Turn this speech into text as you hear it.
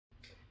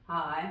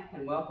Hi,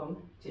 and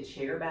welcome to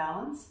Chair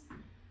Balance.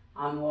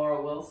 I'm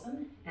Laura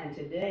Wilson, and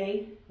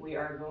today we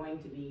are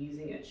going to be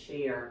using a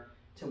chair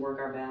to work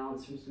our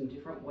balance from some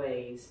different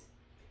ways.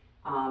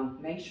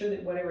 Make sure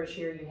that whatever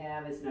chair you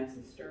have is nice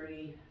and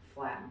sturdy,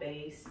 flat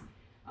base.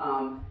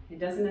 It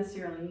doesn't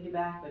necessarily need a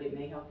back, but it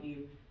may help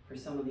you for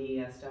some of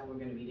the stuff we're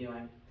going to be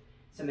doing.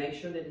 So make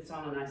sure that it's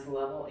on a nice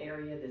level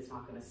area that's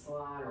not going to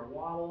slide or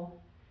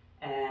wobble,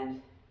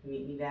 and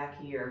meet me back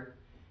here.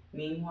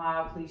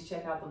 Meanwhile, please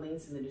check out the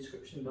links in the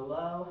description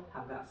below.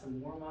 I've got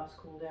some warm-ups,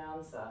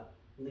 cool-downs,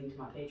 link to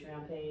my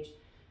Patreon page,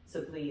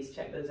 so please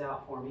check those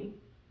out for me.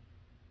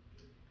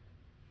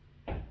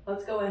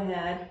 Let's go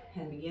ahead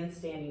and begin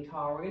standing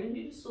tall. We're going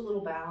to do just a little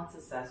balance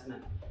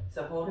assessment.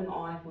 So holding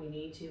on if we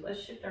need to.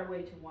 Let's shift our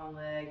weight to one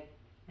leg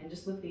and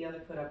just lift the other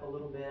foot up a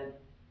little bit.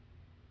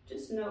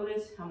 Just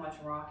notice how much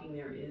rocking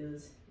there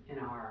is in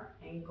our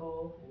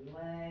ankle and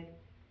leg.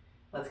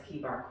 Let's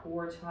keep our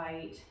core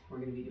tight. We're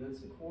going to be doing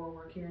some core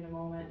work here in a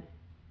moment.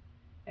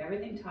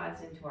 Everything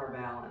ties into our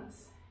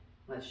balance.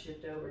 Let's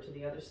shift over to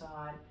the other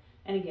side.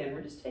 And again,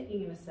 we're just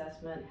taking an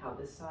assessment how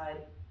this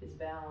side is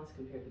balanced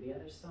compared to the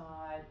other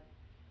side.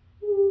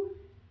 Woo.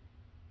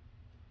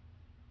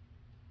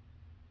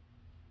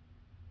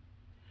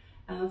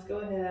 And let's go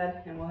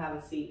ahead and we'll have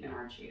a seat in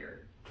our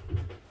chair.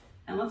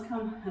 And let's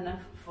come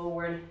enough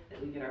forward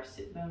that we get our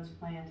sit bones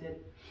planted.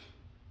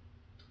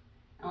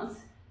 And let's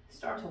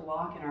start to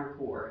lock in our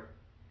core.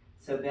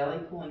 So belly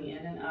pulling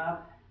in and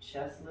up,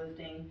 chest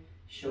lifting,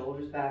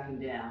 shoulders back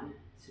and down.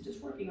 So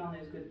just working on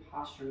those good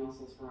posture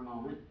muscles for a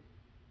moment.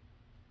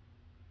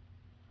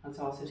 Let's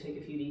also take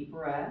a few deep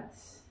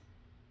breaths.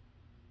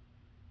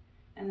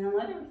 And then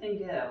let everything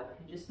go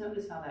and just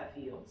notice how that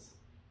feels.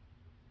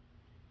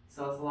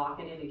 So let's lock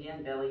it in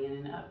again, belly in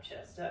and up,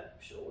 chest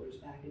up, shoulders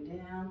back and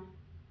down.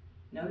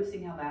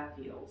 Noticing how that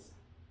feels.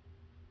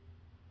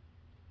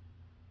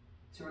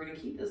 So we're going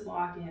to keep this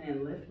locked in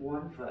and lift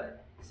one foot.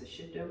 So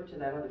shift over to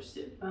that other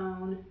sit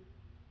bone.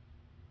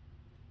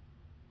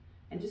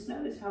 And just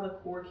notice how the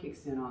core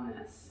kicks in on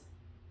this.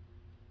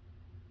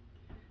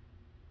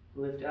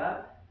 Lift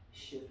up,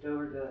 shift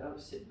over to the other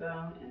sit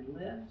bone and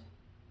lift.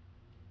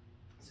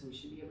 So we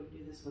should be able to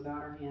do this without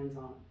our hands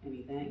on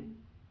anything.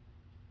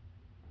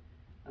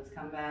 Let's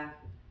come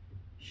back,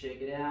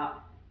 shake it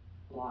out,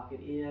 lock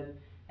it in.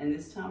 And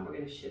this time we're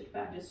going to shift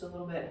back just a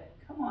little bit.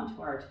 Come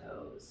onto our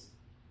toes.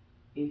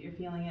 If you're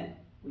feeling it,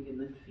 we can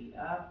lift feet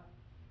up.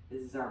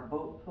 This is our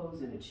boat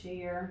pose in a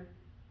chair.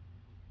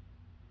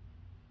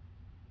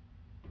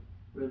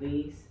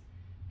 Release,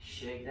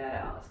 shake that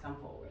out. Let's come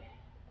forward.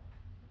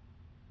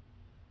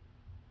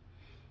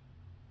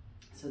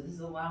 So this is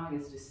allowing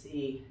us to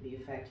see the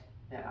effect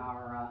that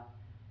our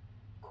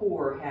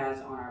core has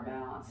on our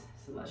balance.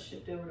 So let's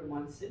shift over to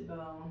one sit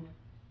bone.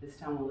 This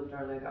time we'll lift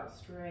our leg out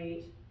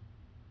straight.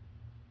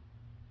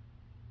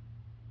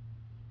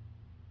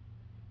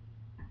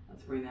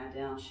 Let's bring that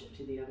down, shift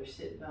to the other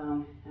sit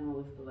bone, and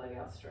we'll lift the leg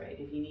out straight.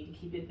 If you need to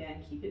keep it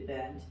bent, keep it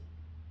bent.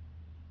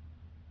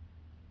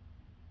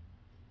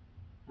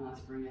 And let's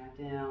bring that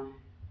down.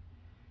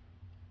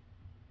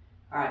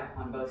 All right,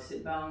 on both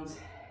sit bones,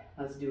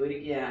 let's do it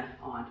again.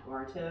 Onto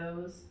our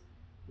toes,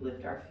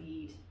 lift our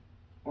feet,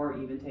 or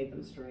even take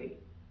them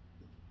straight.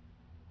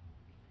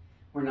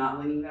 We're not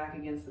leaning back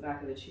against the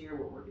back of the chair.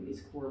 We're working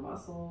these core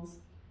muscles.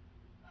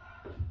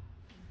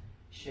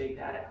 Shake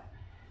that out.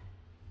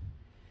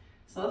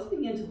 So let's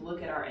begin to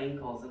look at our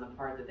ankles and the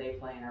part that they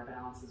play in our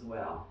balance as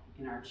well.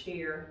 In our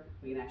chair,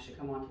 we can actually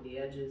come onto the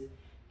edges,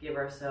 give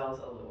ourselves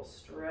a little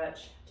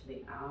stretch to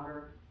the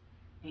outer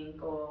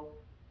ankle.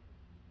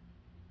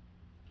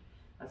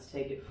 Let's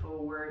take it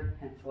forward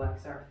and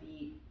flex our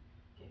feet,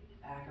 get the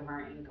back of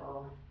our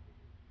ankle.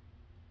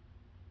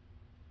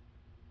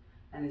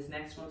 And this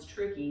next one's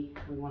tricky.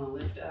 We want to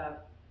lift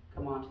up,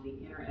 come onto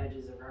the inner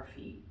edges of our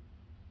feet,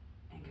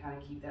 and kind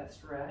of keep that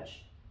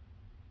stretch.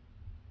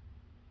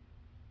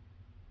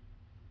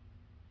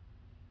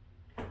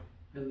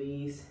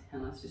 Release,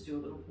 and let's just do a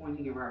little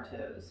pointing of our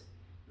toes,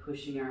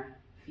 pushing our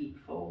feet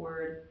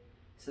forward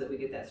so that we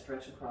get that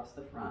stretch across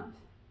the front.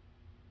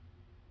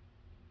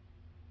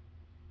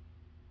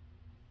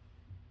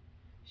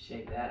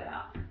 Shake that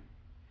out.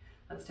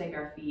 Let's take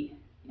our feet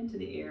into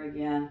the air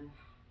again.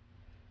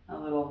 A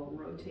little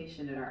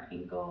rotation at our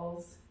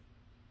ankles.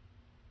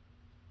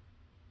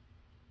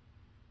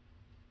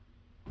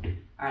 All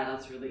right,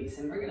 let's release,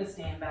 and we're going to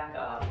stand back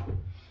up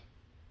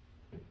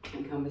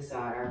and come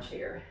beside our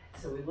chair.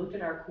 So we looked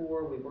at our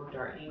core, we worked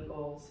our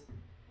ankles.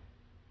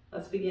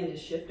 Let's begin to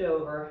shift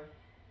over,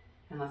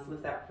 and let's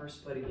lift that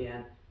first foot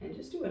again. And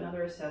just do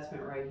another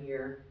assessment right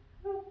here.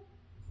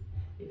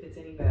 If it's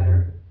any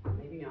better,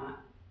 maybe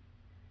not.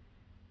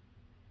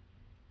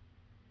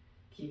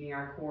 Keeping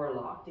our core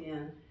locked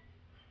in.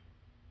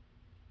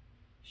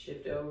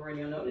 Shift over, and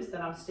you'll notice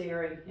that I'm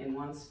staring in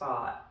one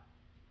spot.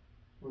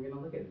 We're going to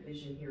look at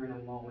vision here in a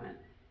moment.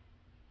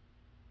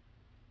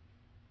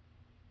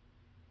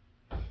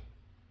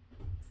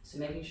 So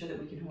making sure that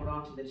we can hold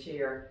on to the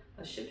chair.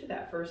 Let's shift to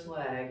that first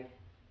leg.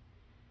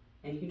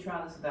 And you can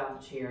try this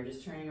without the chair,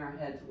 just turning our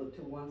head to look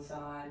to one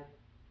side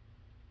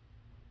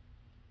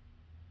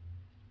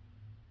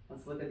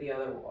Let's look at the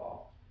other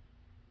wall.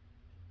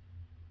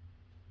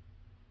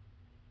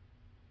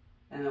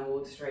 And then we'll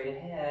look straight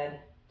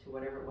ahead to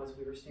whatever it was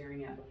we were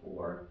staring at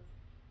before.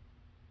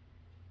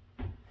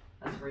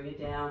 Let's bring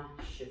it down,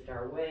 shift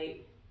our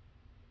weight.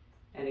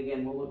 And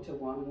again, we'll look to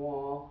one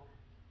wall,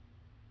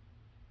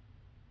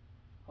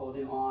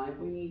 holding on if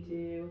we need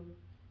to,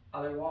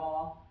 other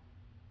wall.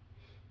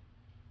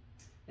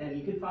 And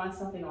you can find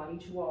something on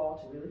each wall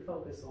to really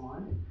focus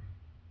on.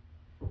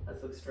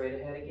 Let's look straight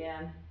ahead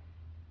again.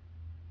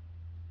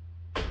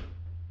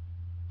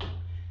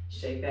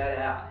 Shake that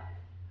out.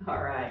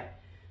 All right.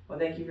 Well,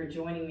 thank you for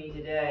joining me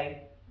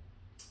today.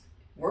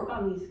 Work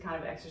on these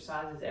kind of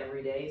exercises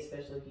every day,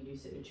 especially if you do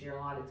sit in a chair a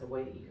lot. It's a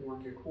way that you can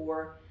work your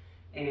core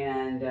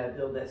and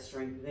build that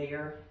strength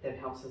there that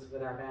helps us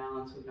with our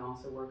balance. We can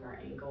also work our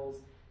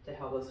ankles to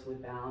help us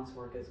with balance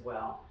work as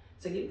well.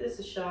 So give this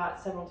a shot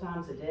several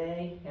times a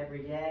day,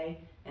 every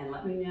day, and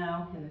let me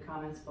know in the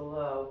comments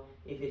below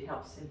if it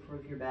helps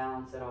improve your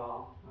balance at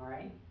all. All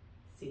right?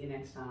 See you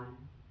next time.